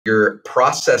your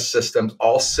process systems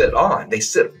all sit on. They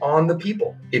sit on the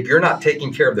people. If you're not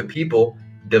taking care of the people,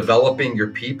 developing your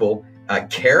people,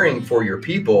 caring for your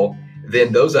people,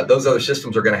 then those other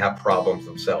systems are going to have problems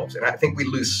themselves. And I think we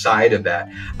lose sight of that.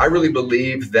 I really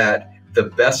believe that the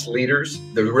best leaders,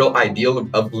 the real ideal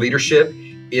of leadership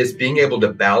is being able to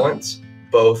balance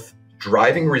both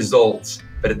driving results,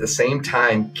 but at the same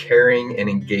time, caring and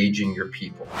engaging your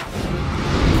people.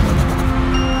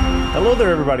 Hello there,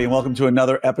 everybody, and welcome to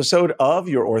another episode of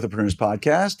your OrthoPreneurs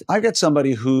podcast. I've got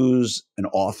somebody who's an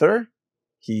author,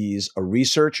 he's a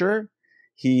researcher,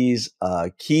 he's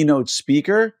a keynote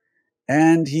speaker,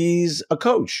 and he's a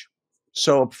coach,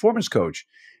 so a performance coach.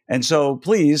 And so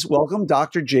please welcome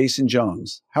Dr. Jason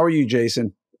Jones. How are you,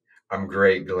 Jason? I'm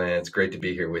great, Glenn. It's great to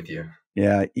be here with you.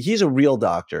 Yeah, he's a real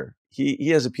doctor. He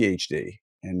has a PhD.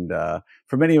 And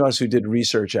for many of us who did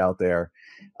research out there,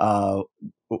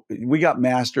 we got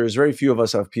masters. Very few of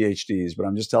us have PhDs, but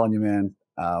I'm just telling you, man,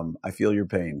 I feel your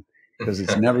pain because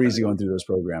it's never easy going through those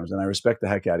programs. And I respect the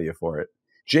heck out of you for it.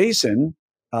 Jason,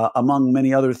 among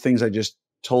many other things I just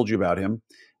told you about him,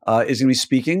 is going to be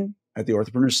speaking at the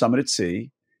OrthoPreneurs Summit at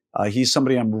Sea. He's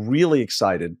somebody I'm really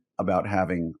excited about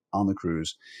having on the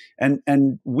cruise.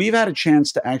 And we've had a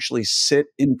chance to actually sit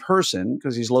in person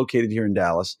because he's located here in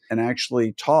Dallas and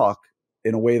actually talk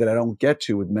in a way that I don't get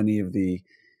to with many of the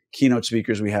keynote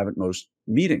speakers we have at most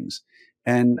meetings.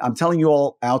 And I'm telling you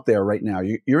all out there right now,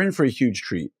 you're in for a huge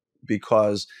treat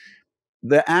because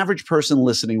the average person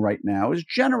listening right now is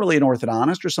generally an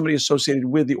orthodontist or somebody associated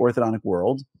with the orthodontic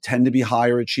world, tend to be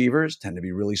higher achievers, tend to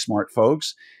be really smart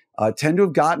folks, tend to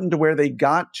have gotten to where they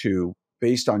got to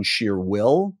based on sheer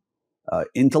will,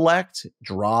 intellect,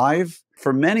 drive.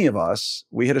 For many of us,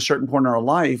 we hit a certain point in our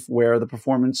life where the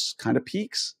performance kind of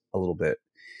peaks a little bit.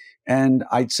 And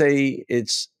I'd say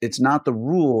it's not the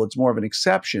rule, it's more of an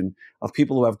exception of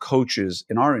people who have coaches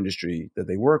in our industry that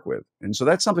they work with. And so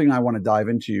that's something I want to dive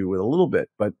into with a little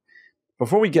bit. But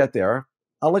before we get there,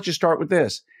 I'll let you start with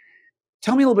this.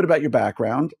 Tell me a little bit about your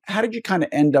background. How did you kind of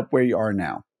end up where you are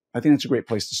now? I think that's a great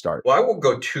place to start. Well, I won't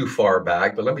go too far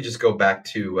back, but let me just go back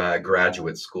to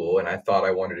graduate school. And I thought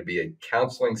I wanted to be a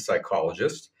counseling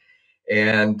psychologist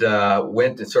and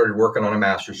went and started working on a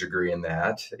master's degree in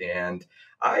that. And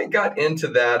I got into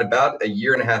that about a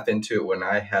year and a half into it when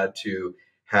I had to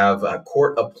have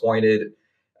court-appointed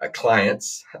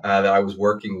clients that I was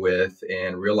working with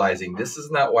and realizing this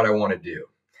is not what I want to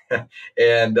do.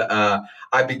 And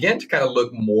I began to kind of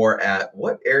look more at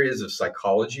what areas of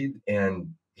psychology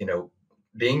and,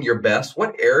 being your best,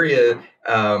 what area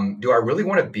do I really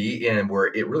want to be in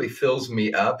where it really fills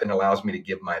me up and allows me to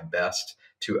give my best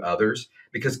to others?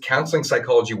 Because counseling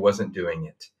psychology wasn't doing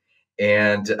it.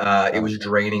 And it was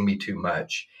draining me too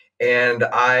much. And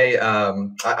I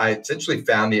essentially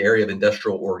found the area of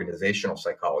industrial organizational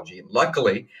psychology. And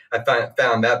luckily, I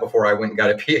found that before I went and got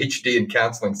a PhD in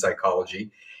counseling psychology.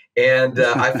 And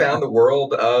I found the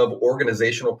world of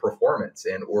organizational performance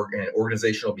and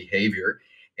organizational behavior,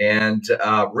 and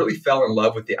really fell in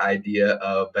love with the idea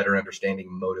of better understanding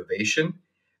motivation,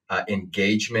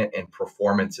 engagement, and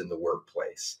performance in the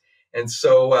workplace. And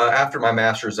so after my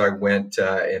master's, I went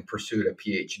and pursued a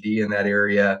PhD in that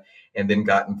area and then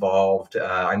got involved.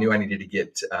 I knew I needed to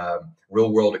get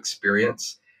real world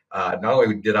experience. Not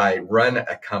only did I run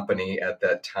a company at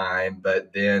that time,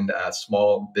 but then a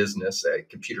small business, a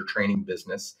computer training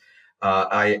business.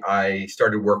 I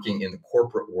started working in the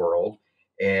corporate world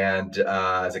and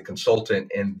as a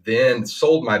consultant, and then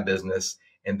sold my business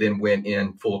and then went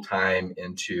in full time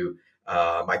into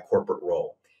my corporate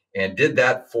role. And did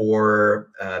that for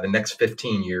the next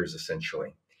 15 years,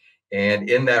 essentially. And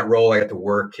in that role, I got to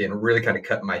work and really kind of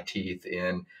cut my teeth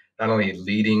in not only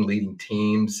leading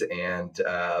teams and,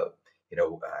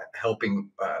 helping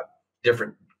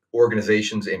different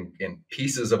organizations and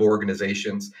pieces of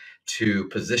organizations to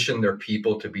position their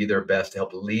people to be their best, to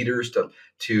help leaders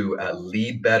to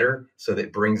lead better so that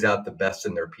it brings out the best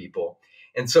in their people.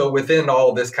 And so within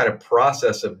all this kind of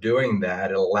process of doing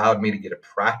that, it allowed me to get a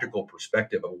practical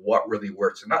perspective of what really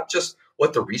works and not just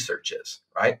what the research is,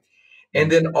 right?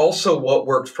 And then also what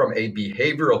works from a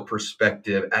behavioral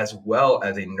perspective as well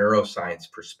as a neuroscience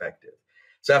perspective.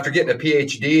 So after getting a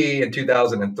PhD in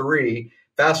 2003,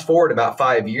 fast forward about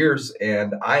 5 years,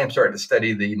 and I am starting to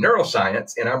study the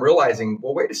neuroscience, and I'm realizing,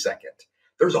 well, wait a second.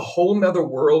 There's a whole nother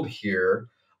world here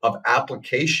of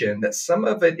application that some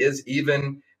of it is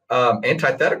even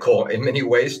antithetical in many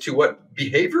ways to what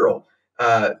behavioral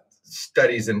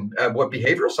studies and what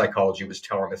behavioral psychology was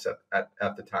telling us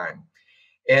at the time.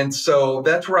 And so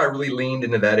that's where I really leaned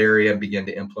into that area and began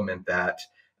to implement that.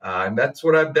 And that's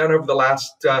what I've done over the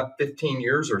last 15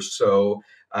 years or so,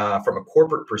 from a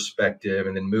corporate perspective,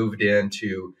 and then moved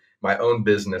into my own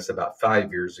business about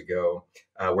 5 years ago,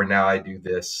 where now I do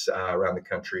this around the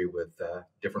country with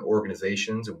different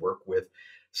organizations and work with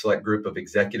select group of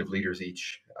executive leaders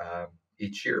each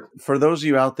year. For those of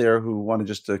you out there who want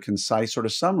just a concise sort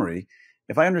of summary,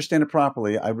 if I understand it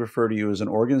properly, I refer to you as an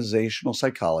organizational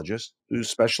psychologist who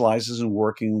specializes in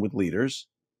working with leaders,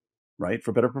 right,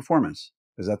 for better performance.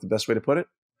 Is that the best way to put it?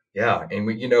 Yeah, and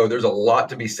there's a lot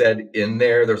to be said in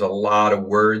there. There's a lot of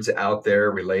words out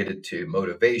there related to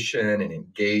motivation and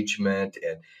engagement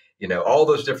and all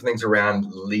those different things around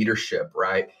leadership,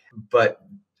 right? But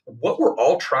what we're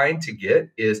all trying to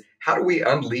get is, how do we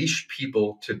unleash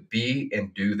people to be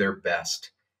and do their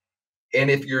best? And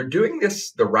if you're doing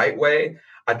this the right way,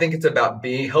 I think it's about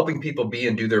helping people be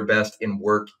and do their best in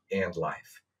work and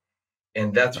life.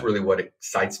 And that's Right. really what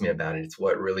excites me about it. It's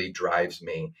what really drives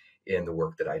me in the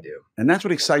work that I do. And that's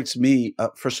what excites me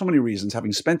for so many reasons,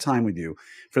 having spent time with you.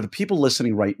 For the people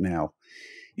listening right now,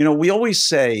 we always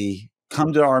say,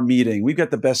 come to our meeting. We've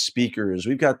got the best speakers.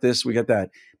 We've got this, we got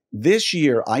that. This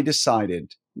year, I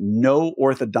decided no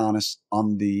orthodontist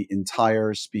on the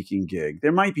entire speaking gig.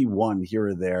 There might be one here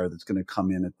or there that's going to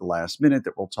come in at the last minute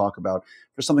that we'll talk about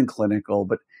for something clinical,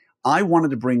 but I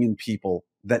wanted to bring in people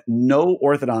that no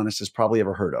orthodontist has probably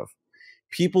ever heard of.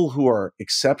 People who are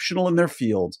exceptional in their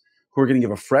field, who are going to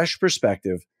give a fresh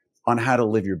perspective on how to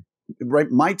live right.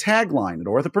 My tagline at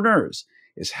OrthoPreneurs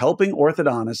is helping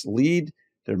orthodontists lead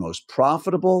their most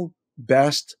profitable,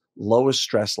 best, lowest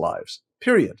stress lives,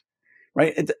 period.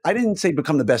 Right? I didn't say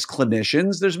become the best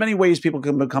clinicians. There's many ways people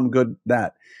can become good at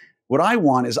that. What I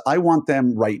want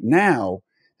them right now.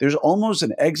 There's almost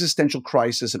an existential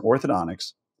crisis in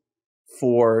orthodontics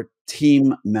for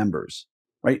team members,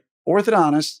 right?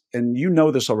 Orthodontists, and you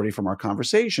know this already from our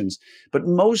conversations, but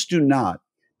most do not,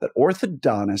 that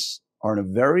orthodontists are in a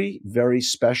very, very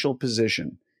special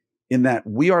position in that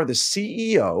we are the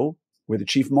CEO, we're the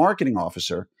chief marketing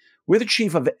officer, we're the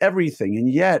chief of everything, and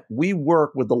yet we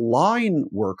work with the line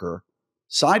worker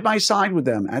side by side with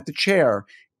them at the chair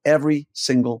every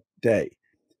single day.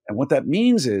 And what that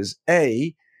means is,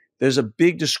 A, there's a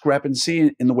big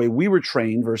discrepancy in the way we were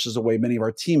trained versus the way many of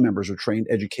our team members were trained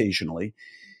educationally.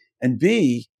 And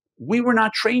B, we were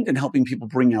not trained in helping people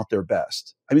bring out their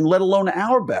best. I mean, let alone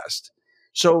our best.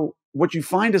 So what you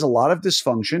find is a lot of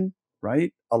dysfunction,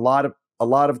 right? A lot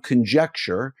of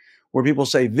conjecture where people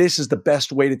say, this is the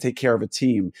best way to take care of a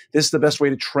team. This is the best way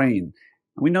to train.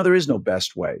 And we know there is no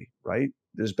best way, right?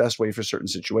 There's best way for certain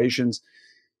situations.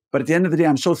 But at the end of the day,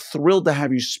 I'm so thrilled to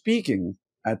have you speaking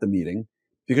at the meeting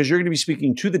because you're going to be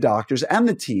speaking to the doctors and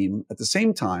the team at the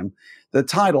same time. The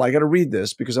title, I got to read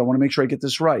this because I want to make sure I get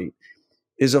this right,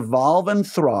 is Evolve and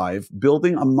Thrive,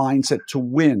 Building a Mindset to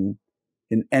Win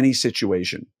in Any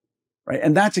Situation. Right.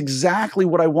 And that's exactly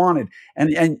what I wanted.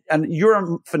 And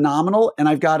you're phenomenal. And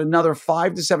I've got another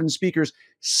 5 to 7 speakers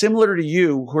similar to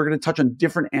you who are going to touch on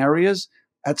different areas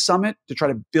at Summit to try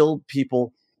to build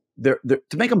people to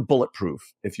make them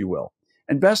bulletproof, if you will.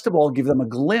 And best of all, give them a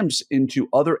glimpse into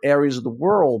other areas of the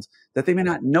world that they may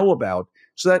not know about.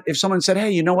 So that if someone said,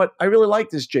 hey, you know what? I really like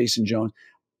this Jason Jones.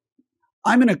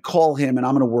 I'm going to call him and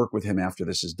I'm going to work with him after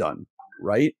this is done.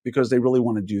 Right. Because they really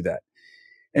want to do that.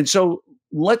 And so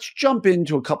let's jump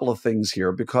into a couple of things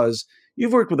here because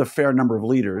you've worked with a fair number of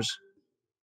leaders.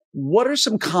 What are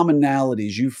some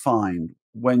commonalities you find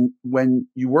when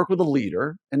you work with a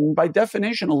leader? And by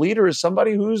definition, a leader is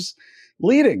somebody who's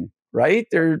leading, right?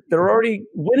 They're already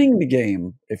winning the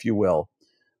game, if you will.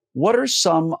 What are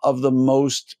some of the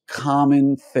most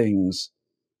common things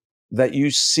that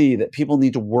you see that people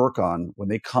need to work on when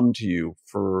they come to you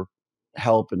for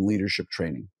help in leadership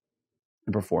training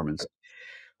and performance?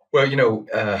 Well,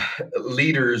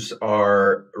 leaders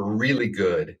are really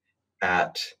good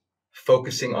at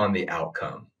focusing on the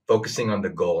outcome, focusing on the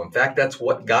goal. In fact, that's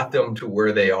what got them to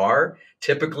where they are.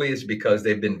 Typically, is because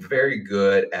they've been very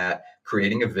good at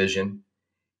creating a vision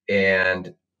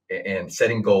and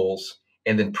setting goals,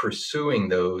 and then pursuing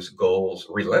those goals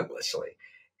relentlessly.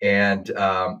 And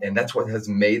that's what has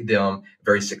made them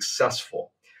very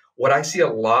successful. What I see a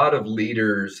lot of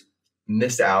leaders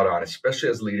miss out on, especially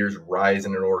as leaders rise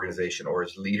in an organization or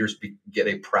as leaders get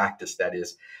a practice that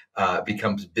is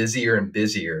becomes busier and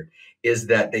busier, is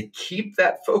that they keep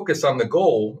that focus on the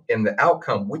goal and the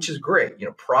outcome, which is great,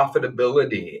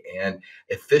 profitability and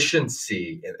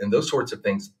efficiency and those sorts of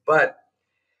things. But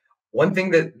one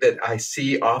thing that I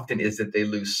see often is that they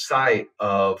lose sight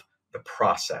of the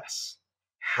process,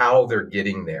 how they're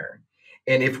getting there.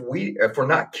 And if we're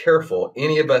not careful,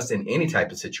 any of us in any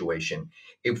type of situation,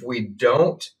 if we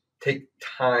don't take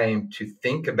time to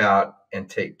think about and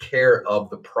take care of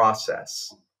the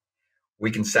process,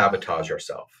 we can sabotage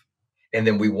ourselves. And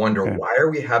then we wonder, Okay. why are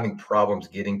we having problems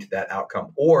getting to that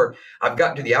outcome? Or I've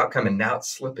gotten to the outcome and now it's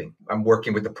slipping. I'm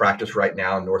working with a practice right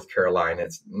now in North Carolina.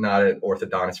 It's not an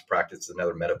orthodontist practice, it's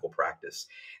another medical practice.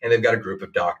 And they've got a group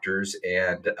of doctors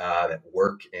and that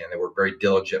work, and they work very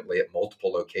diligently at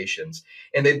multiple locations.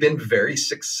 And they've been very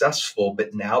successful,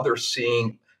 but now they're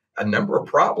seeing a number of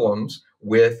problems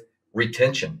with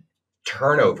retention,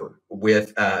 turnover,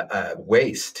 with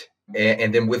waste,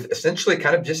 and then with essentially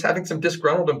kind of just having some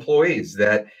disgruntled employees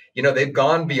that, they've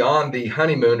gone beyond the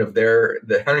honeymoon of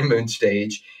the honeymoon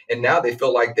stage, and now they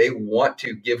feel like they want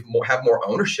to have more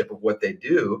ownership of what they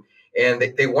do, and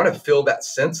they want to feel that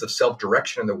sense of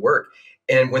self-direction in their work.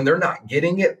 And when they're not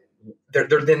getting it, they're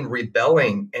then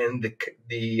rebelling, and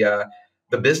the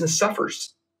business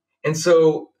suffers. And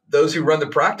so those who run the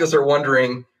practice are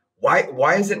wondering,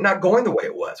 why is it not going the way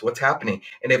it was? What's happening?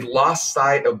 And they've lost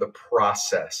sight of the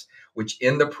process, which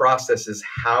in the process is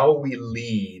how we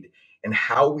lead and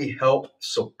how we help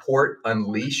support,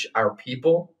 unleash our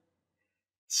people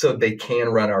so they can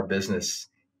run our business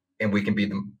and we can be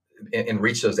them and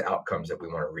reach those outcomes that we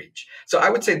want to reach. So I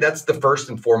would say that's the first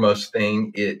and foremost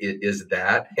thing is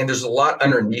that. And there's a lot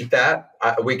underneath that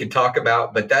we can talk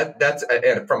about, but that's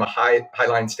from a high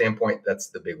line standpoint, that's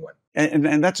the big one.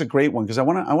 And that's a great one, because I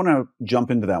want to jump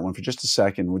into that one for just a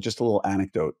second with just a little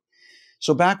anecdote.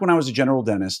 So back when I was a general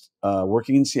dentist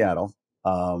working in Seattle,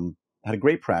 had a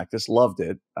great practice, loved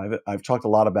it. I've talked a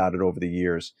lot about it over the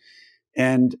years.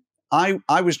 And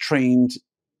I was trained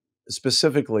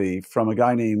specifically from a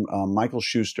guy named Michael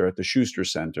Schuster at the Schuster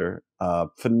Center,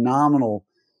 phenomenal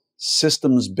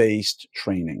systems-based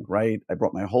training, right? I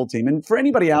brought my whole team. And for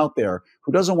anybody out there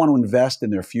who doesn't want to invest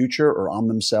in their future or on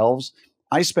themselves,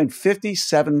 I spent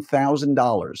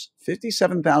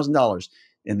 $57,000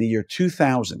 in the year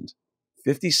 2000.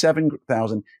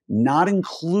 57,000, not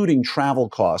including travel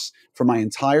costs for my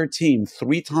entire team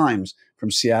 3 times from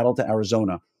Seattle to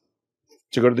Arizona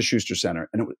to go to the Schuster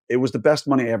Center. And it was the best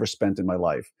money I ever spent in my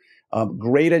life.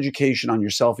 Great education on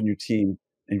yourself and your team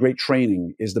and great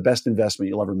training is the best investment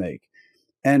you'll ever make.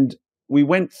 And we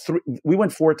went 4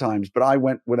 times, but I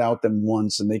went without them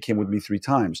once and they came with me 3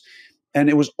 times. And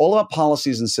it was all about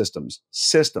policies and systems.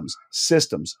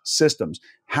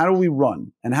 How do we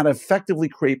run and how to effectively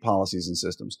create policies and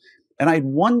systems? And I had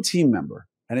one team member,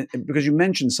 and because you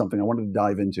mentioned something I wanted to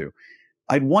dive into,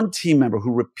 I had one team member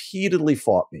who repeatedly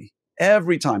fought me.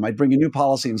 Every time I'd bring a new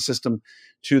policy and system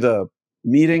to the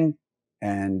meeting,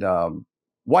 and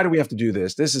why do we have to do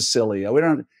this? This is silly. We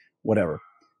don't, whatever.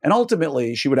 And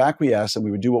ultimately, she would acquiesce and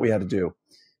we would do what we had to do.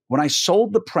 When I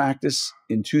sold the practice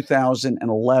in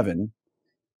 2011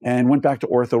 and went back to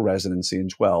ortho residency in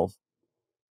 12,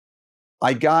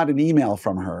 I got an email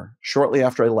from her shortly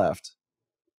after I left.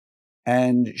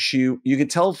 And you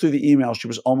could tell through the email, she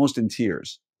was almost in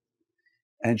tears.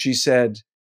 And she said,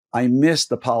 I missed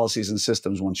the policies and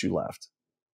systems once you left,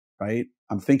 right?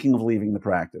 I'm thinking of leaving the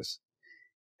practice.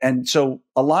 And so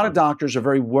a lot of doctors are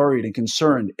very worried and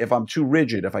concerned if I'm too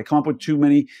rigid, if I come up with too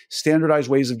many standardized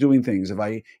ways of doing things,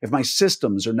 if my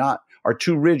systems are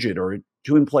too rigid or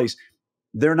too in place,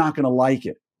 they're not going to like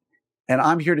it. And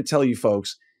I'm here to tell you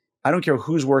folks, I don't care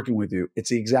who's working with you. It's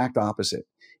the exact opposite.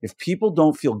 If people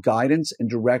don't feel guidance and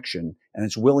direction and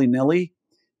it's willy-nilly,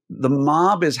 the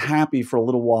mob is happy for a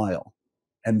little while.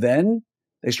 And then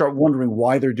they start wondering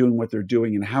why they're doing what they're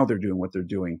doing and how they're doing what they're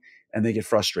doing. And they get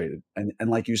frustrated. And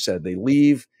like you said, they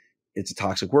leave. It's a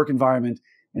toxic work environment.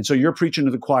 And so you're preaching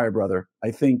to the choir, brother.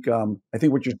 I think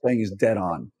what you're saying is dead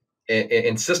on.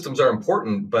 And systems are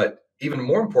important, but even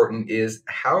more important is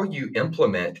how you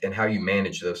implement and how you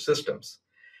manage those systems.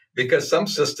 Because some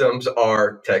systems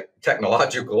are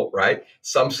technological, right?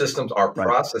 Some systems are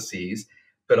processes,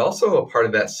 but also a part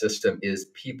of that system is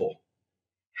people.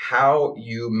 How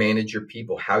you manage your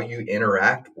people, how you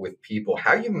interact with people,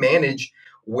 how you manage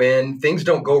when things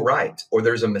don't go right or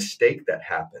there's a mistake that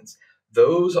happens.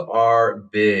 Those are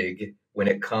big when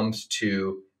it comes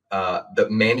to the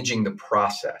managing the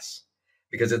process,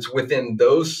 because it's within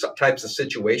those types of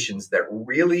situations that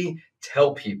really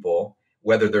tell people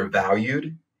whether they're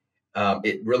valued.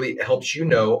 It really helps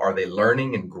are they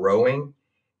learning and growing?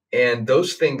 And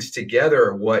those things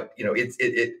together,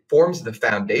 it forms the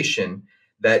foundation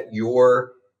that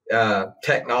your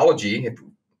technology,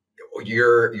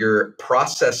 your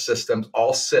process systems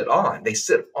all sit on. They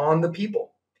sit on the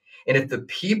people. And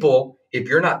if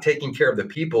you're not taking care of the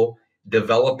people,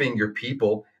 developing your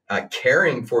people,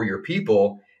 caring for your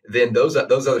people, then those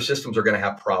other systems are going to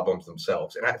have problems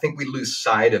themselves. And I think we lose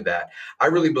sight of that. I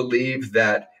really believe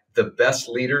that the best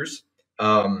leaders,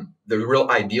 the real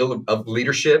ideal of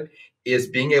leadership is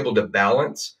being able to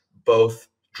balance both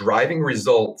driving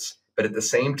results, but at the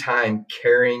same time,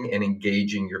 caring and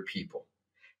engaging your people,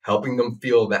 helping them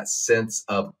feel that sense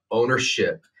of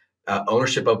ownership,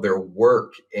 ownership of their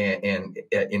work and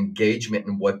engagement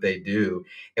in what they do.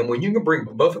 And when you can bring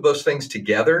both of those things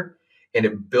together and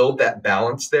it build that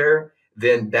balance there,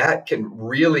 then that can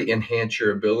really enhance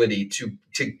your ability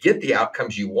to get the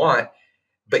outcomes you want,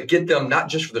 but get them not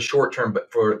just for the short term,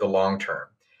 but for the long term.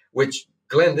 Which,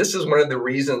 Glenn, this is one of the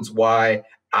reasons why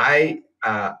I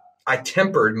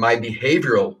tempered my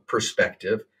behavioral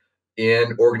perspective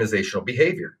in organizational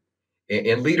behavior,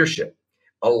 in leadership.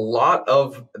 A lot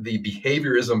of the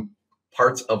behaviorism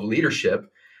parts of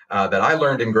leadership that I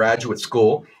learned in graduate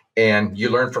school, and you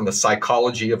learn from the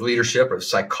psychology of leadership or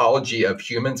psychology of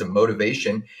humans and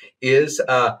motivation, is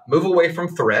move away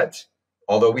from threat,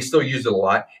 although we still use it a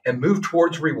lot, and move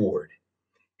towards reward.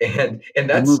 And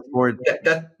that's move toward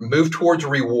that move towards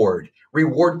reward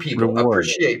people, reward.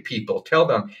 appreciate people, tell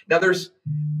them. Now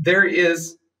there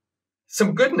is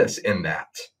some goodness in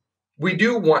that. We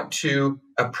do want to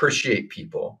appreciate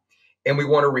people and we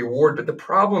want to reward, but the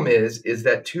problem is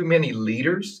that too many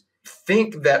leaders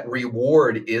think that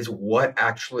reward is what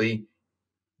actually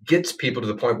gets people to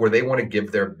the point where they want to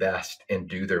give their best and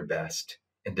do their best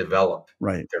and develop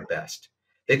their best.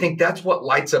 They think that's what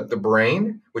lights up the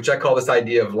brain, which I call this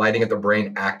idea of lighting up the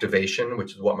brain activation,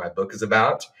 which is what my book is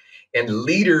about. And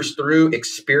leaders, through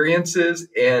experiences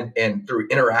and through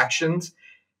interactions,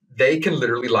 they can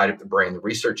literally light up the brain. The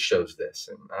research shows this.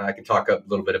 And I can talk a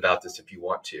little bit about this if you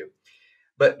want to.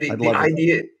 But the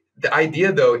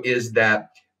idea, though, is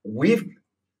that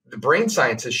the brain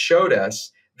science has showed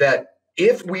us that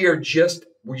if we are just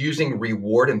using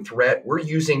reward and threat, we're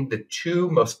using the two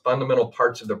most fundamental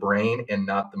parts of the brain and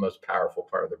not the most powerful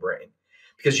part of the brain.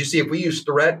 Because you see, if we use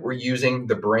threat, we're using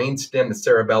the brain stem, the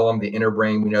cerebellum, the inner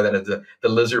brain. We know that as the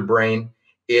lizard brain.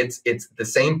 It's the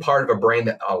same part of a brain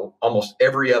that almost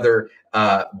every other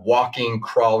walking,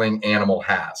 crawling animal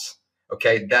has.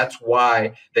 Okay, that's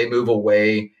why they move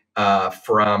away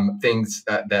from things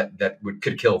that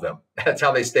could kill them. That's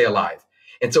how they stay alive.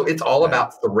 And so it's all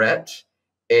about threat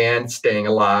and staying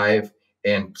alive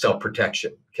and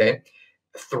self-protection. Okay,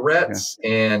 threats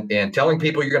and telling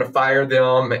people you're going to fire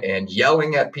them and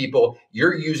yelling at people.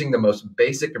 You're using the most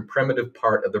basic and primitive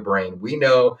part of the brain. We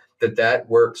know that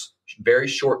works very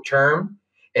short term,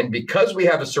 and because we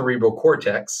have a cerebral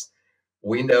cortex,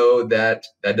 we know that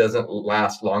doesn't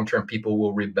last long term. People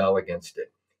will rebel against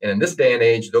it. And in this day and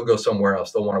age, they'll go somewhere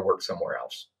else. They'll want to work somewhere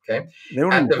else. Okay.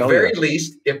 At the very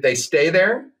least, if they stay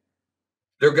there,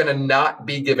 they're going to not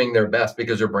be giving their best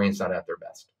because their brain's not at their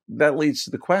best. That leads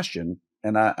to the question,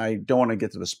 and I don't want to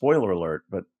get to the spoiler alert,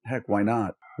 but heck, why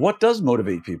not? What does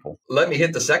motivate people? Let me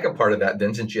hit the second part of that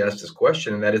then, since you asked this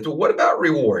question, and that is, well, what about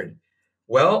reward?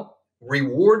 Well,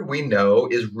 reward, we know,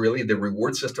 is really the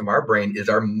reward system. Our brain is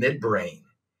our midbrain.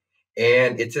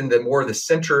 And it's in the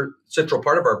central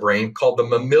part of our brain called the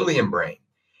mammalian brain.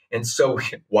 And so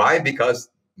why? Because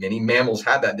many mammals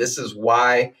have that. This is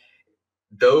why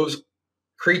those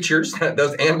creatures,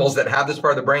 those animals that have this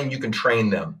part of the brain, you can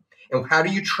train them. And how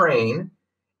do you train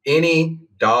any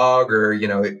dog or,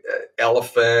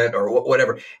 elephant or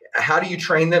whatever? How do you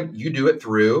train them? You do it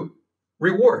through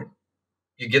reward.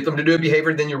 You get them to do a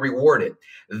behavior, then you reward it.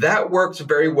 That works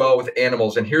very well with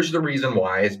animals. And here's the reason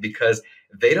why, is because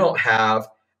they don't have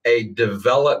a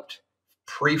developed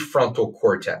prefrontal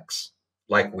cortex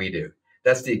like we do.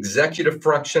 That's the executive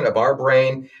function of our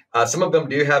brain. Some of them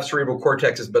do have cerebral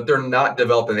cortexes, but they're not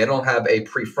developed. They don't have a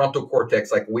prefrontal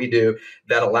cortex like we do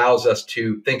that allows us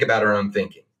to think about our own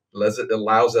thinking. It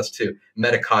allows us to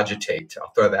metacogitate.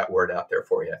 I'll throw that word out there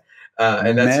for you.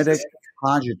 And that's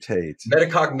Cogitate.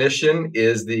 Metacognition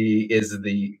is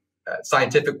the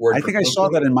scientific word. I think I saw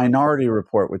that in Minority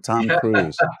Report with Tom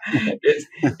Cruise.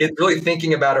 It's really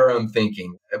thinking about our own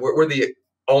thinking. We're the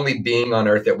only being on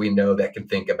earth that we know that can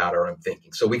think about our own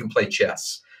thinking. So we can play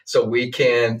chess. So we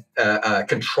can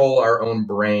control our own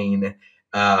brain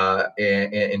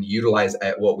and utilize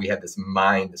what we have, this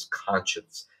mind, this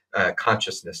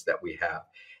consciousness that we have.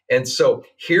 And so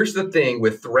here's the thing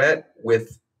with threat,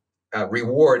 with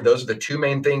reward, those are the two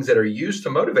main things that are used to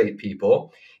motivate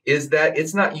people, is that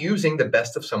it's not using the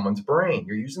best of someone's brain.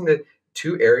 You're using the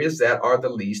two areas that are the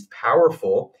least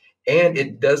powerful, and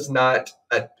it does not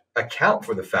account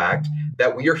for the fact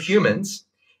that we are humans.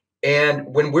 And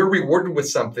when we're rewarded with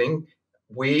something,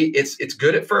 it's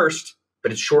good at first,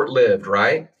 but it's short-lived,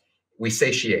 right? We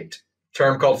satiate,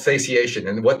 term called satiation.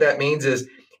 And what that means is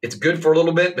it's good for a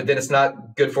little bit, but then it's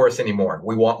not good for us anymore.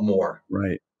 We want more.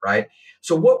 Right.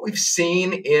 So what we've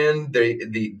seen in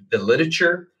the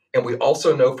literature And we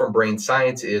also know from brain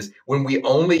science is when we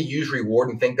only use reward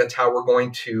and think that's how we're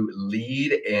going to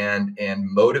lead and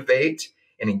motivate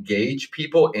and engage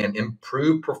people and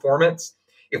improve performance,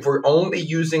 if we're only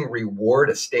using reward,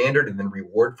 a standard, and then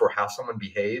reward for how someone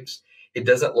behaves, it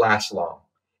doesn't last long.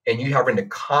 And you having to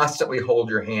constantly hold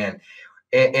your hand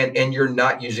and you're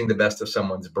not using the best of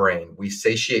someone's brain. We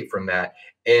satiate from that.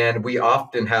 And we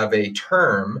often have a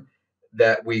term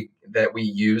that we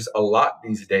use a lot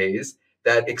these days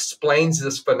that explains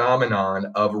this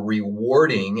phenomenon of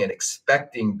rewarding and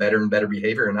expecting better and better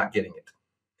behavior and not getting it.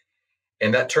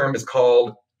 And that term is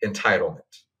called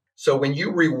entitlement. So when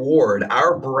you reward,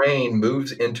 our brain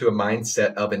moves into a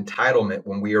mindset of entitlement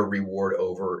when we are rewarded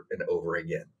over and over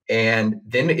again. And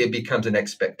then it becomes an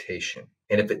expectation.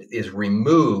 And if it is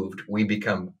removed, we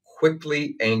become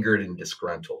quickly angered and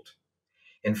disgruntled.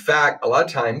 In fact, a lot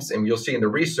of times, and you'll see in the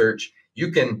research,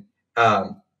 you can,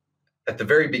 at the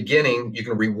very beginning, you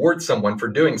can reward someone for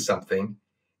doing something.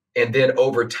 And then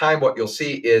over time, what you'll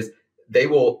see is they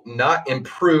will not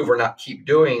improve or not keep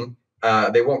doing.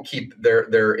 They won't keep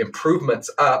their improvements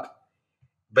up,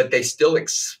 but they still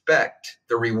expect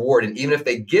the reward. And even if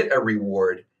they get a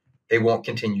reward, they won't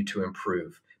continue to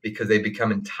improve because they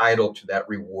become entitled to that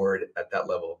reward at that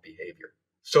level of behavior.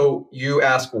 So you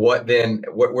ask, where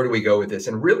do we go with this?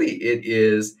 And really, it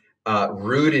is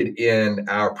rooted in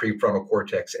our prefrontal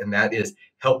cortex, and that is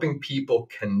helping people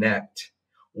connect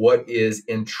what is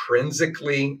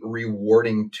intrinsically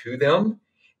rewarding to them,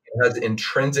 has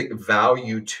intrinsic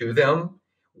value to them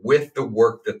with the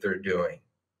work that they're doing.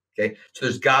 Okay, so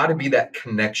there's got to be that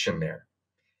connection there.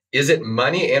 Is it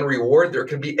money and reward? There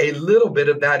can be a little bit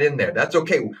of that in there. That's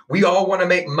okay. We all want to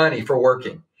make money for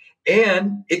working.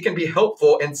 And it can be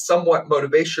helpful and somewhat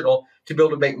motivational to be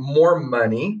able to make more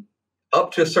money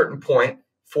up to a certain point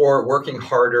for working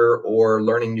harder or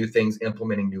learning new things,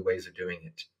 implementing new ways of doing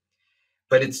it.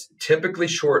 But it's typically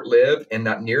short-lived and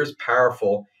not near as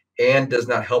powerful and does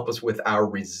not help us with our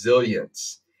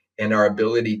resilience and our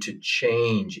ability to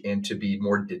change and to be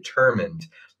more determined,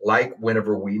 like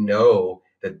whenever we know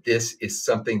that this is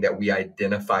something that we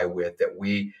identify with, that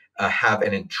we have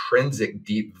an intrinsic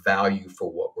deep value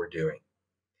for what we're doing.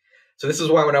 So this is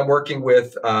why when I'm working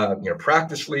with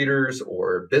practice leaders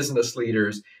or business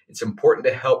leaders, it's important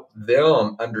to help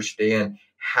them understand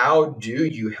how do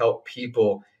you help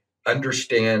people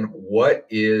understand what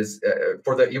is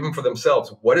even for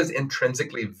themselves, what is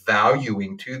intrinsically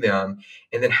valuing to them,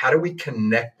 and then how do we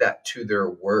connect that to their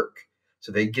work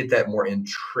so they get that more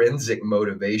intrinsic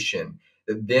motivation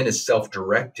that then is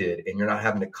self-directed and you're not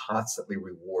having to constantly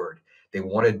reward. They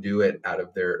want to do it out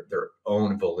of their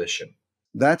own volition.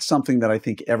 That's something that I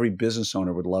think every business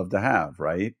owner would love to have,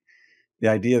 right? The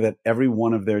idea that every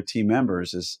one of their team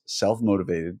members is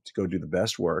self-motivated to go do the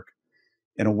best work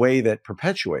in a way that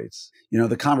perpetuates.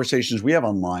 The conversations we have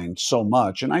online so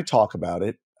much, and I talk about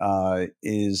it,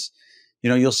 is,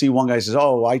 you'll see one guy says,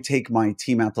 oh, I take my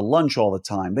team out to lunch all the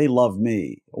time. They love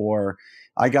me. Or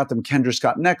I got them Kendra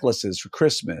Scott necklaces for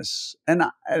Christmas. And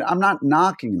I'm not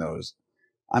knocking those.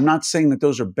 I'm not saying that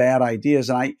those are bad ideas.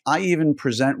 And I even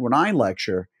present when I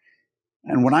lecture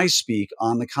and when I speak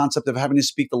on the concept of having to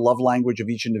speak the love language of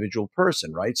each individual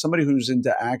person, right? Somebody who's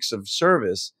into acts of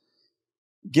service,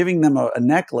 giving them a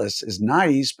necklace is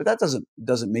nice, but that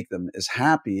doesn't make them as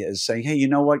happy as saying, hey, you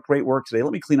know what? Great work today.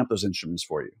 Let me clean up those instruments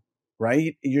for you,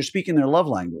 right? You're speaking their love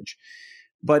language.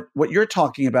 But what you're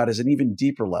talking about is an even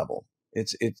deeper level.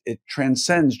 It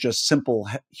transcends just simple,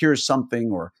 here's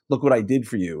something, or look what I did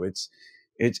for you.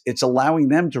 It's allowing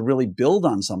them to really build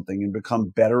on something and become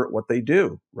better at what they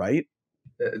do, right?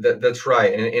 That's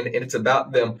right. And it's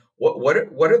about them.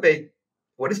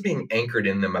 What is being anchored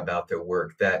in them about their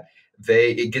work that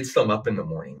it gets them up in the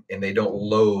morning and they don't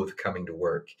loathe coming to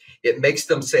work. It makes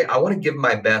them say, I want to give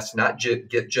my best, not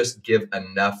just give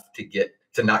enough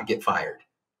to not get fired.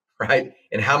 Right.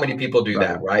 And how many people do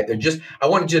that, right? I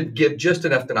want to just give just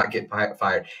enough to not get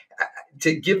fired.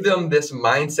 To give them this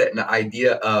mindset and the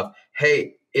idea of,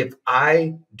 hey, if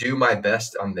I do my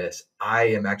best on this, I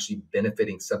am actually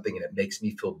benefiting something and it makes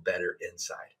me feel better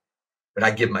inside. But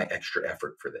I give my extra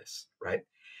effort for this, right?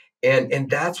 And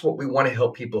that's what we want to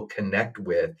help people connect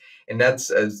with. And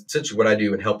that's essentially what I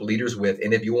do and help leaders with.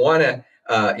 And if you want to,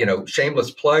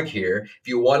 shameless plug here, if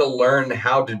you want to learn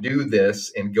how to do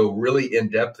this and go really in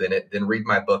depth in it, then read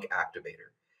my book,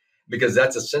 Activator, because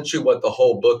that's essentially what the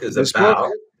whole book is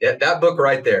about. Yeah, that book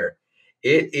right there.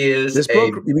 It is this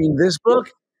book. You mean this book?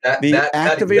 The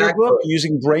Activator book,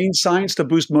 using brain science to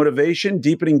boost motivation,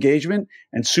 deepen engagement,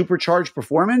 and supercharge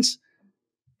performance.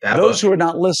 Those who are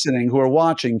not listening, who are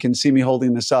watching, can see me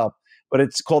holding this up, but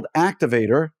it's called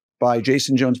Activator by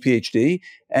Jason Jones, PhD,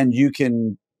 and you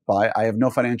can buy. I have no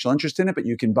financial interest in it, but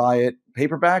you can buy it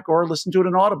paperback or listen to it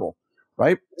in Audible.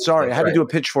 Right? Sorry, That's I had to right. do a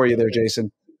pitch for you there,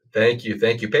 Jason. Thank you.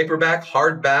 Thank you. Paperback,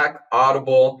 hardback,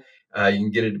 Audible. You can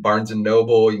get it at Barnes and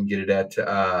Noble. You can get it at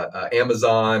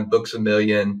Amazon, Books A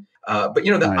Million. But the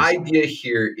Nice. idea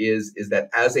here is that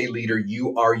as a leader,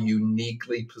 you are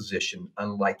uniquely positioned,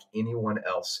 unlike anyone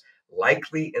else,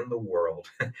 likely in the world,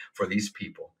 for these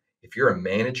people. If you're a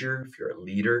manager, if you're a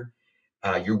leader,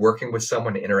 you're working with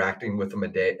someone, interacting with them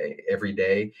every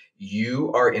day,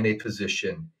 you are in a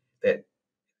position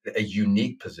a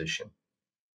unique position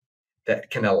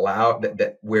that can allow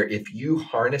that where if you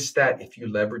harness that, if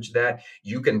you leverage that,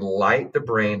 you can light the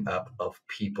brain up of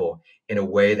people in a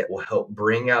way that will help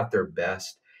bring out their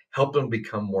best, help them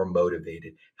become more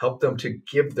motivated, help them to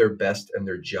give their best in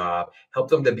their job, help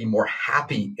them to be more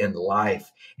happy in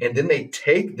life. And then they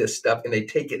take this stuff and they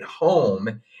take it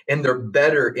home, and they're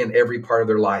better in every part of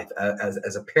their life,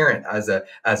 as a parent, as a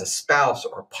spouse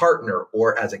or partner,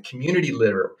 or as a community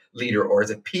leader, or as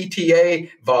a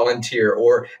PTA volunteer,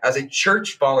 or as a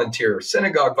church volunteer,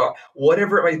 synagogue volunteer,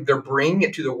 whatever. They're bringing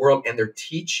it to the world, and they're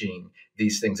teaching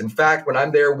these things. In fact, when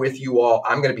I'm there with you all,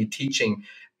 I'm going to be teaching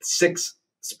 6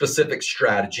 specific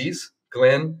strategies,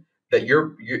 Glenn, that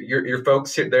your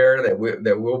folks there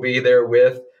that we'll be there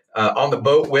with, on the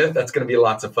boat with. That's going to be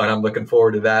lots of fun. I'm looking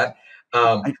forward to that.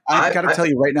 I got to tell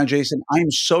you right now, Jason, I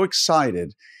am so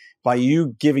excited by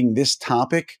you giving this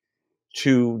topic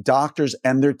to doctors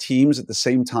and their teams at the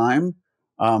same time.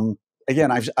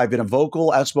 Again, I've been a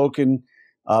vocal, outspoken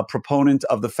proponent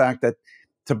of the fact that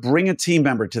to bring a team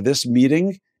member to this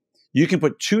meeting, you can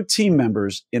put 2 team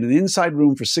members in an inside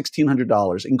room for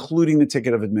 $1,600, including the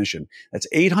ticket of admission. That's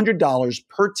 $800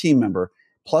 per team member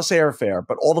plus airfare,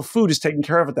 but all the food is taken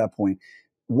care of at that point.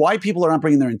 Why people are not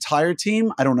bringing their entire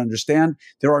team, I don't understand.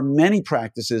 There are many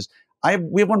practices.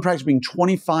 We have one practice being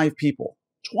 25 people.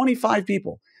 25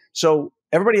 people. So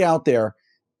everybody out there,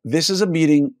 this is a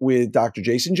meeting with Dr.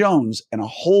 Jason Jones and a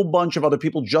whole bunch of other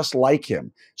people just like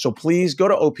him. So please go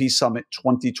to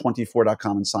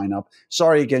opsummit2024.com and sign up.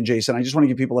 Sorry again, Jason. I just want to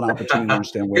give people an opportunity to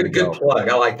understand where to go. Good plug.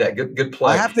 I like that. Good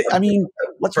plug. Let's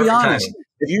be honest. Timing.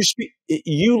 If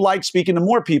you like speaking to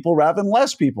more people rather than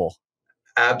less people.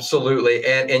 Absolutely.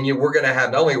 We're going to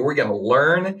have, not only we're going to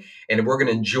learn and we're going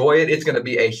to enjoy it, it's going to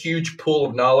be a huge pool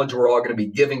of knowledge we're all going to be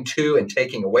giving to and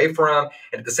taking away from,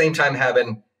 and at the same time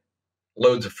having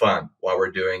loads of fun while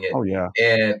we're doing it. Oh, yeah.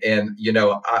 And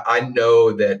I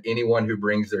know that anyone who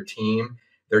brings their team,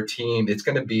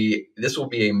 this will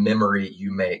be a memory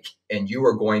you make, and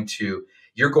you're going to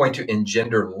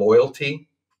engender loyalty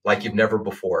like you've never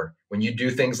before. When you do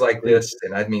things like this,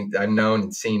 and I've known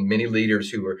and seen many leaders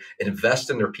who invest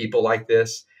in their people like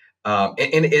this. And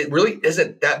it really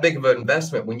isn't that big of an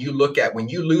investment when you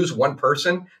lose one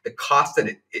person, the cost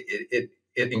that it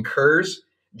incurs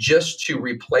just to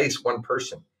replace one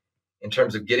person in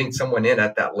terms of getting someone in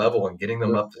at that level and getting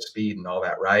them up to speed and all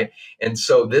that, right? And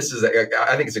so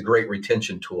I think it's a great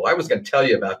retention tool. I was going to tell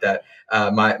you about that,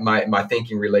 my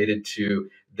thinking related to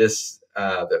this,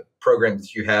 the program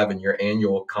that you have in your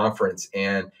annual conference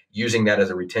and using that as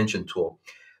a retention tool.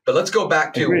 But let's go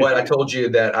back to what I told you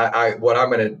that what I'm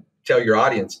going to tell your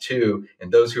audience too, and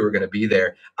those who are going to be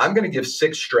there. I'm going to give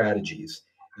 6 strategies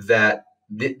that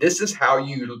this is how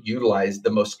you utilize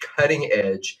the most cutting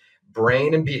edge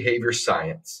brain and behavior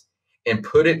science and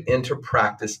put it into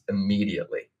practice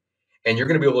immediately. And you're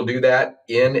going to be able to do that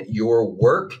in your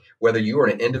work, whether you are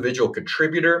an individual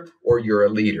contributor or you're a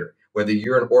leader, whether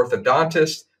you're an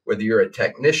orthodontist, whether you're a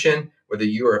technician, whether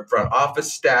you're a front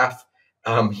office staff.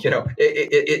 These are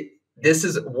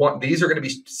going to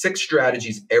be 6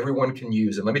 strategies everyone can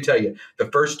use. And let me tell you,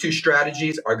 the first 2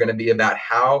 strategies are going to be about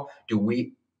how do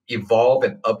we evolve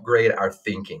and upgrade our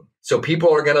thinking. So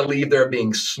people are going to leave there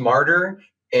being smarter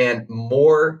and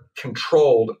more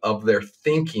controlled of their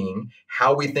thinking,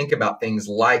 how we think about things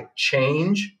like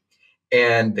change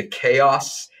and the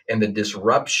chaos and the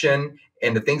disruption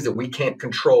and the things that we can't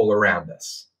control around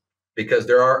us, because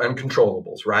there are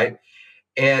uncontrollables, right?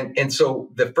 And so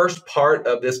the first part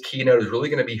of this keynote is really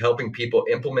going to be helping people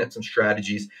implement some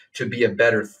strategies to be a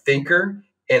better thinker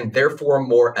and therefore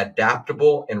more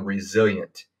adaptable and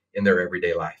resilient in their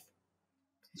everyday life.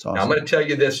 Awesome. Now, I'm going to tell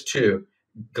you this too,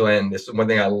 Glenn. This is one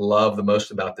thing I love the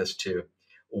most about this too.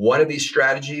 One of these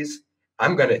strategies,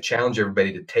 I'm going to challenge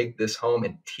everybody to take this home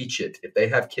and teach it. If they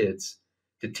have kids,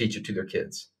 to teach it to their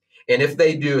kids. And if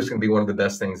they do, it's going to be one of the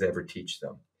best things they ever teach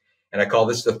them. And I call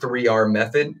this the 3R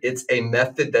method. It's a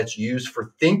method that's used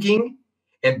for thinking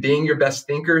and being your best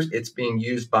thinkers. It's being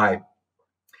used by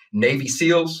Navy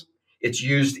SEALs. It's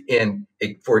used in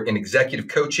executive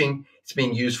coaching. It's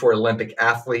being used for Olympic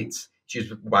athletes. It's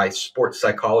used by sports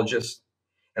psychologists.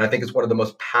 And I think it's one of the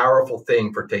most powerful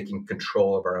things for taking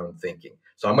control of our own thinking.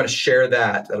 So I'm going to share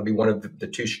that. That'll be one of the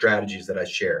two strategies that I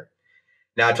share.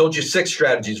 Now, I told you 6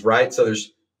 strategies, right? So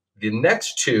there's the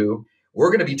next 2. We're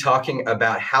going to be talking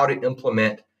about how to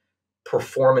implement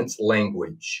performance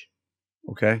language.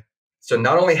 Okay. So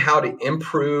not only how to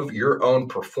improve your own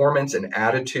performance and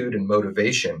attitude and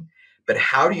motivation, but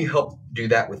how do you help do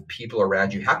that with people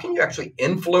around you? How can you actually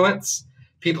influence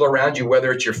people around you,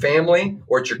 whether it's your family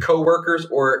or it's your coworkers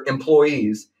or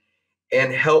employees,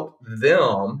 and help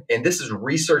them? And this is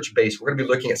research based. We're going to be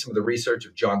looking at some of the research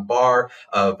of John Barr,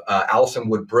 of Alison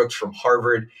Wood Brooks from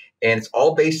Harvard. And it's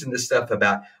all based in this stuff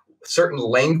about certain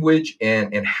language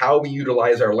and how we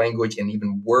utilize our language and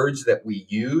even words that we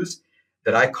use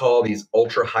that I call these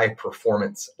ultra high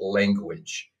performance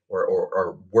language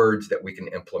or words that we can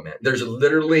implement. There's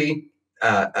literally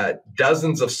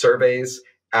dozens of surveys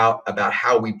out about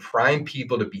how we prime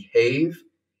people to behave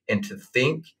and to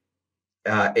think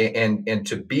and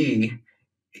to be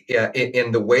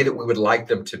in the way that we would like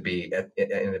them to be,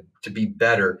 and to be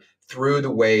better through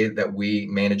the way that we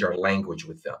manage our language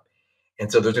with them.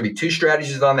 And so there's going to be 2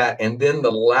 strategies on that. And then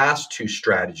the last 2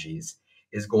 strategies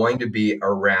is going to be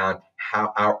around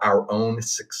how our own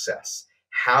success.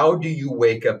 How do you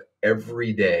wake up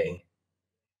every day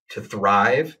to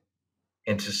thrive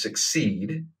and to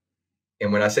succeed?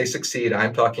 And when I say succeed,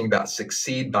 I'm talking about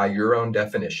succeed by your own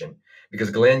definition.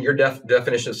 Because Glenn, your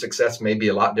definition of success may be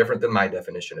a lot different than my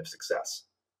definition of success,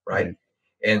 right?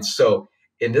 And so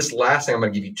in this last thing, I'm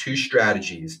going to give you 2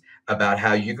 strategies about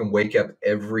how you can wake up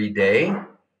every day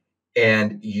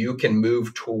and you can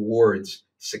move towards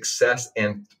success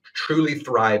and truly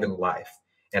thrive in life.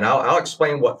 And I'll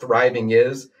explain what thriving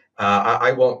is.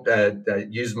 I won't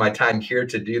use my time here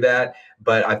to do that,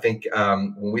 but I think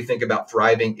when we think about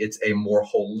thriving, it's a more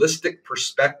holistic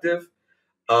perspective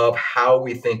of how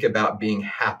we think about being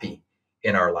happy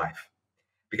in our life.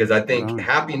 Because I think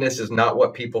happiness is not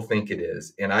what people think it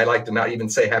is. And I like to not even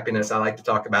say happiness. I like to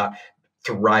talk about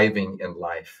thriving in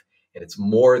life. And it's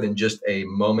more than just a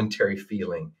momentary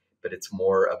feeling, but it's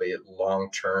more of a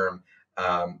long-term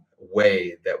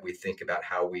way that we think about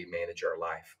how we manage our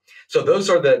life. So those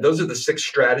are the 6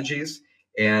 strategies.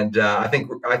 And I think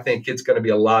it's going to be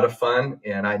a lot of fun.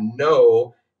 And I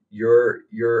know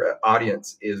your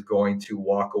audience is going to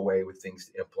walk away with things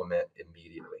to implement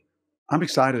immediately. I'm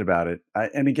excited about it.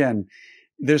 And again,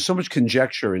 there's so much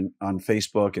conjecture on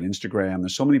Facebook and Instagram.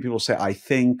 There's so many people say, I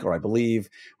think, or I believe.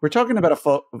 We're talking about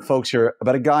folks here,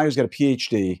 about a guy who's got a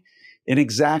PhD in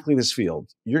exactly this field.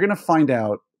 You're going to find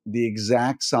out the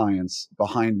exact science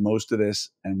behind most of this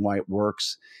and why it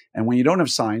works. And when you don't have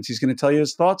science, he's going to tell you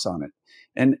his thoughts on it.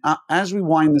 And as we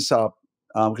wind this up,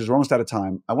 because we're almost out of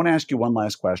time, I want to ask you one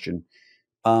last question.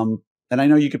 And I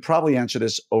know you could probably answer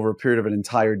this over a period of an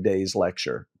entire day's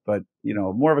lecture, but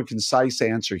more of a concise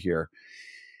answer here.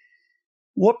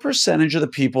 What percentage of the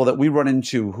people that we run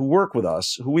into who work with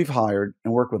us, who we've hired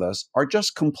and work with us, are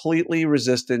just completely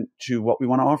resistant to what we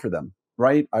want to offer them,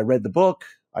 right? I read the book,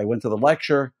 I went to the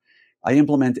lecture, I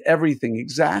implement everything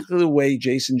exactly the way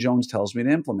Jason Jones tells me to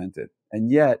implement it. And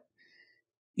yet,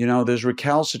 there's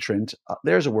recalcitrant.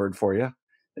 There's a word for you.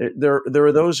 There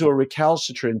are those who are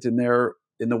recalcitrant in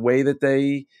the way that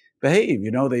they behave.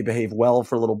 They behave well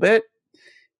for a little bit,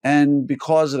 and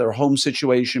because of their home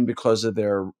situation, because of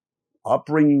their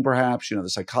upbringing, perhaps, the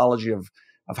psychology of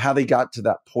how they got to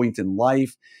that point in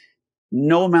life,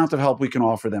 no amount of help we can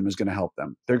offer them is going to help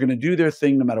them. They're going to do their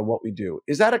thing no matter what we do.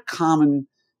 Is that a common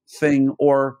thing?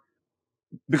 Or,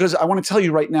 because I want to tell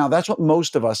you right now, that's what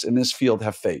most of us in this field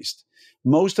have faced.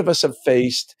 Most of us have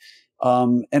faced,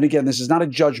 and again, this is not a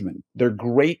judgment. They're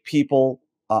great people.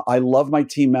 I love my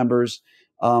team members.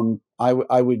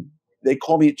 They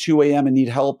call me at 2 a.m. and need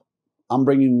help. I'm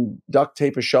bringing duct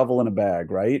tape, a shovel, and a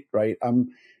bag, right? I'm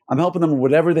helping them with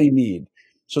whatever they need.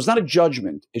 So it's not a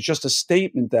judgment. It's just a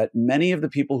statement that many of the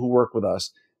people who work with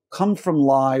us come from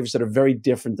lives that are very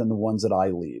different than the ones that I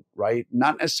lead, right?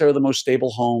 Not necessarily the most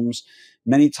stable homes,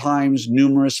 many times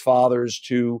numerous fathers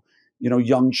to,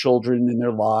 young children in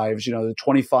their lives. They're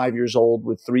 25 years old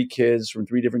with 3 kids from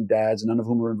 3 different dads, none of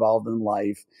whom are involved in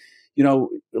life.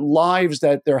 Lives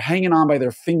that they're hanging on by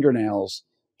their fingernails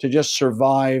to just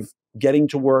survive getting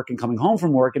to work and coming home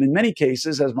from work. And in many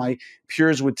cases, as my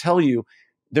peers would tell you,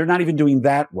 they're not even doing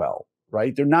that well,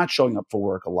 right? They're not showing up for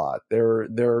work a lot.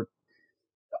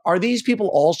 Are these people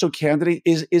also candidates?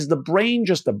 Is the brain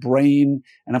just a brain?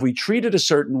 And if we treat it a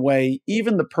certain way,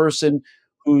 even the person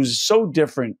who's so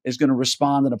different is going to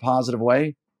respond in a positive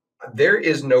way? There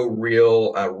is no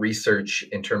real research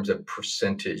in terms of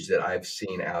percentage that I've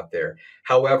seen out there.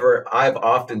 However, I've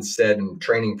often said in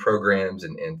training programs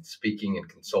and speaking and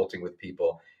consulting with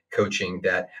people, coaching,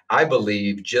 that I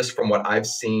believe, just from what I've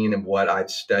seen and what I've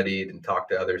studied and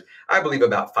talked to others, I believe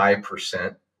about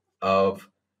 5% of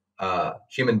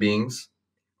human beings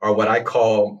are what I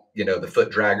call, the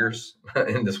foot draggers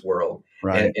in this world.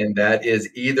 Right. And that is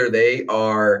either they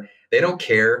don't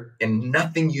care and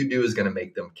nothing you do is going to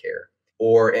make them care.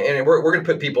 And we're going to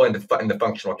put people in the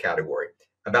functional category,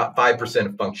 about 5%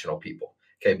 of functional people.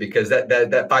 Okay. Because that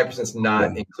 5% is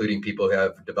not Yeah. including people who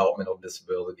have developmental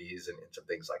disabilities and some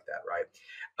things like that. Right.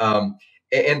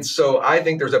 And so I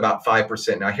think there's about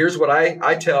 5%. Now, here's what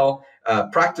I tell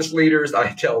practice leaders,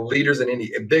 I tell leaders in any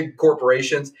big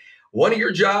corporations. One of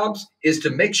your jobs is to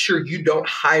make sure you don't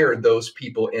hire those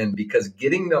people in, because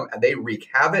getting them, they wreak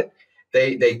havoc.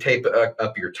 They take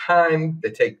up your time. They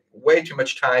take way too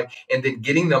much time, and then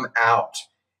getting them out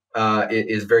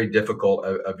is very difficult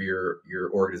of your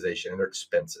organization, and they're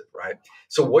expensive, right?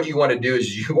 So what you want to do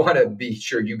is you want to be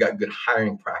sure you got good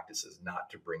hiring practices, not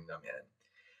to bring them in.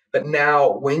 But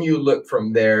now, when you look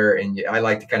from there, and I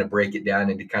like to kind of break it down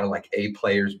into kind of like A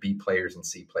players, B players, and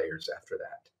C players after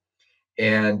that.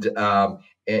 And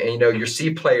your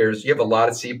C players, you have a lot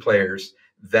of C players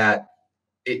that,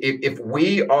 if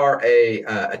we are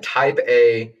a type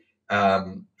A,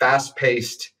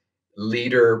 fast-paced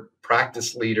leader,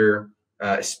 practice leader,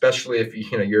 especially if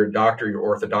you're a doctor, you're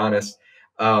orthodontist,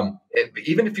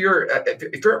 even if you're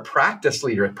a practice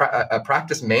leader, a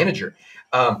practice manager,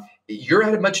 you're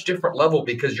at a much different level,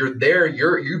 because you're there.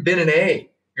 You've been an A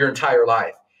your entire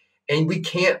life, and we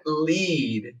can't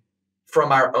lead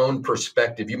from our own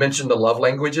perspective. You mentioned the love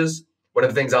languages. One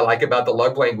of the things I like about the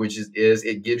love languages is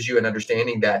it gives you an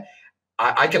understanding that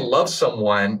I can love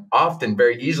someone often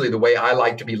very easily the way I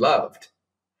like to be loved.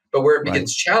 But where it Right.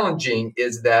 begins challenging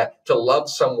is that to love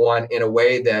someone in a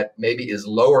way that maybe is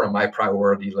lower on my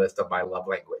priority list of my love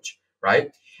language,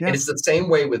 right? And Yeah. it's the same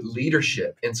way with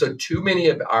leadership. And so too many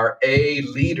of our A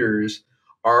leaders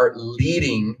are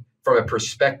leading from a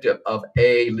perspective of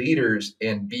A leaders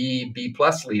and B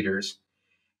plus leaders.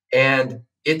 And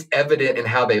it's evident in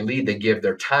how they lead. They give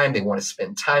their time. They want to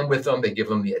spend time with them. They give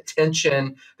them the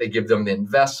attention. They give them the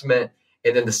investment.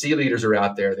 And then the C leaders are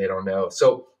out there. They don't know.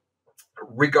 So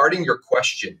regarding your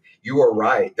question, you are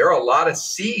right. There are a lot of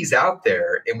C's out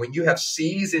there, and when you have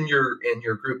C's in your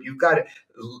group, you've got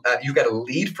to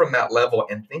lead from that level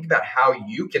and think about how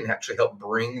you can actually help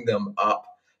bring them up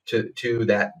to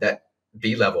that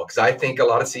B level. Because I think a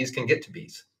lot of C's can get to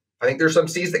B's. I think there's some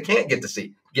C's that can't get to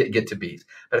C, get to B's,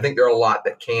 but I think there are a lot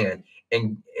that can.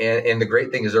 And the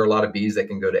great thing is there are a lot of B's that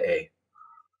can go to A,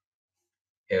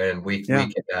 and we Yeah.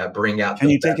 can bring out Can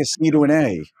the you take a C to an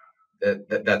A?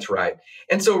 That's right.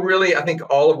 And so really, I think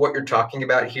all of what you're talking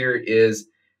about here is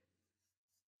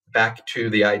back to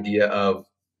the idea of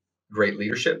great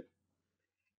leadership.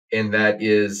 And that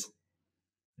is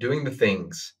doing the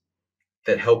things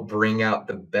that help bring out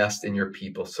the best in your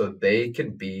people so they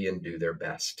can be and do their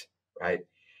best. Right.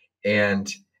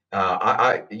 And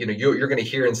you're going to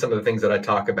hear in some of the things that I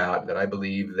talk about that I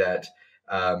believe that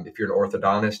if you're an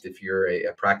orthodontist, if you're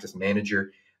a practice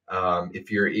manager,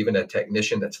 if you're even a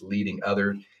technician that's leading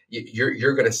others,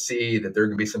 you're going to see that there are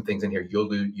going to be some things in here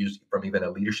you'll use from even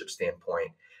a leadership standpoint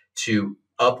to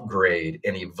upgrade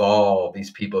and evolve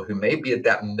these people who may be at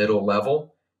that middle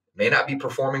level, may not be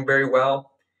performing very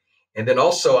well. And then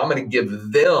also, I'm going to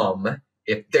give them,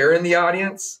 if they're in the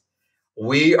audience,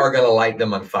 we are going to light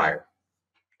them on fire.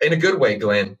 In a good way,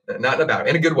 Glenn, not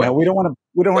in a good way. Yeah, we don't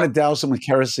want to douse them with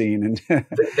kerosene and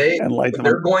and light them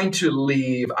they're on. going to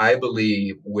leave, I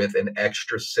believe, with an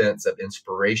extra sense of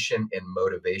inspiration and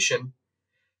motivation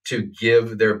to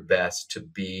give their best, to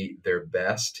be their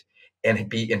best,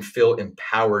 and feel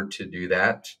empowered to do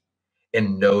that,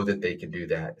 and know that they can do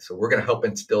that. So we're going to help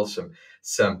instill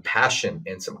some passion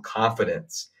and some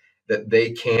confidence that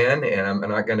they can. And I'm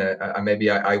not going to.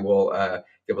 I will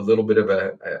give a little bit of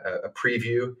a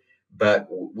preview, but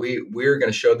we're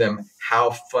going to show them how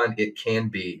fun it can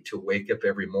be to wake up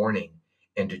every morning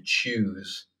and to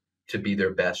choose to be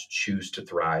their best, choose to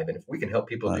thrive. And if we can help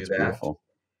people Oh, do that's that, beautiful.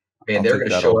 man, I'll they're take going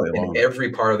to that all show up day in long.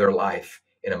 every part of their life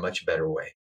in a much better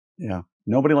way. Yeah.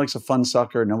 Nobody likes a fun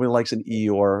sucker. Nobody likes an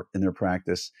Eeyore in their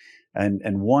practice. And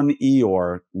one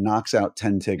Eeyore knocks out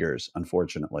 10 Tiggers,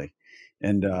 unfortunately.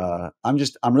 And I'm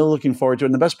really looking forward to it.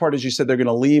 And the best part is you said they're going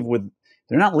to leave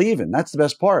they're not leaving. That's the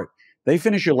best part. They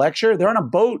finish your lecture. They're on a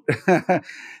boat. They're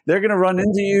going to run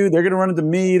into you. They're going to run into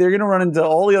me. They're going to run into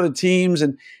all the other teams.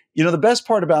 And, the best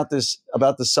part about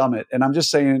the summit, and I'm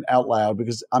just saying it out loud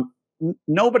because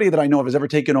nobody that I know of has ever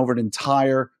taken over an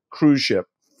entire cruise ship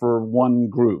for one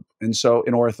group. And so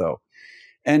in ortho.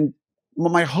 And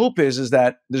my hope is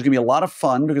that there's going to be a lot of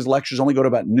fun because lectures only go to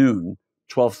about noon,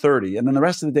 12:30. And then the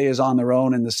rest of the day is on their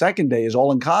own. And the second day is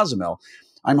all in Cozumel.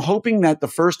 I'm hoping that the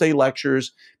first day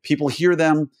lectures, people hear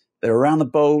them, they're around the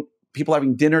boat, people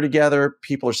having dinner together,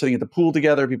 people are sitting at the pool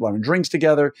together, people having drinks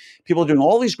together, people are doing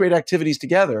all these great activities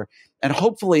together. And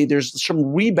hopefully there's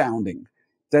some rebounding,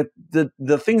 that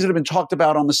the things that have been talked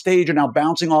about on the stage are now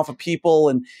bouncing off of people,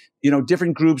 and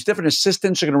different groups, different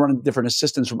assistants are going to run into different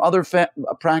assistants from other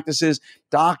practices.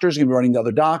 Doctors are going to be running to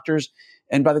other doctors.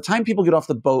 And by the time people get off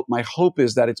the boat, my hope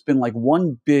is that it's been like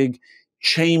one big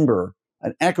chamber,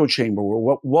 an echo chamber,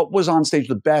 where what was on stage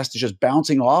the best is just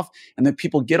bouncing off, and that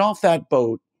people get off that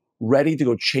boat ready to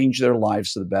go change their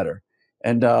lives for the better.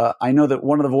 And I know that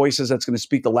one of the voices that's going to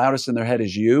speak the loudest in their head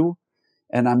is you.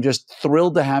 And I'm just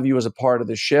thrilled to have you as a part of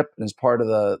the ship and as part of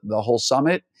the whole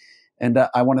summit. And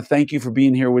I want to thank you for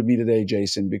being here with me today,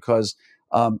 Jason, because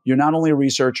you're not only a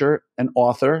researcher, an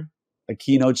author, a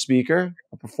keynote speaker,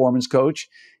 a performance coach,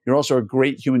 you're also a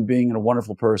great human being and a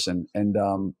wonderful person. And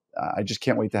I just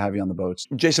can't wait to have you on the boats.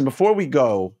 Jason, before we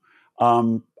go,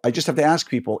 I just have to ask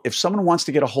people, if someone wants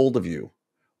to get a hold of you,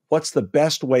 what's the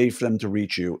best way for them to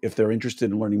reach you if they're interested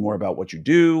in learning more about what you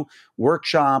do,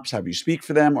 workshops, have you speak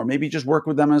for them, or maybe just work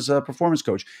with them as a performance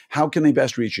coach? How can they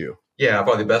best reach you? Yeah,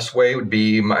 probably the best way would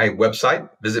be my website.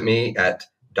 Visit me at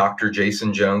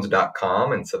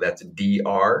drjasonjones.com. And so that's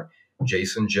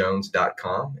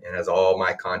drjasonjones.com, and has all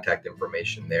my contact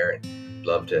information there. And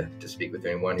love to speak with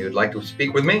anyone who would like to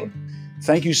speak with me.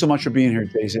 Thank you so much for being here,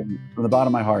 Jason, from the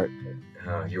bottom of my heart.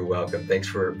 You're welcome. Thanks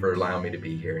for allowing me to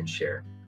be here and share.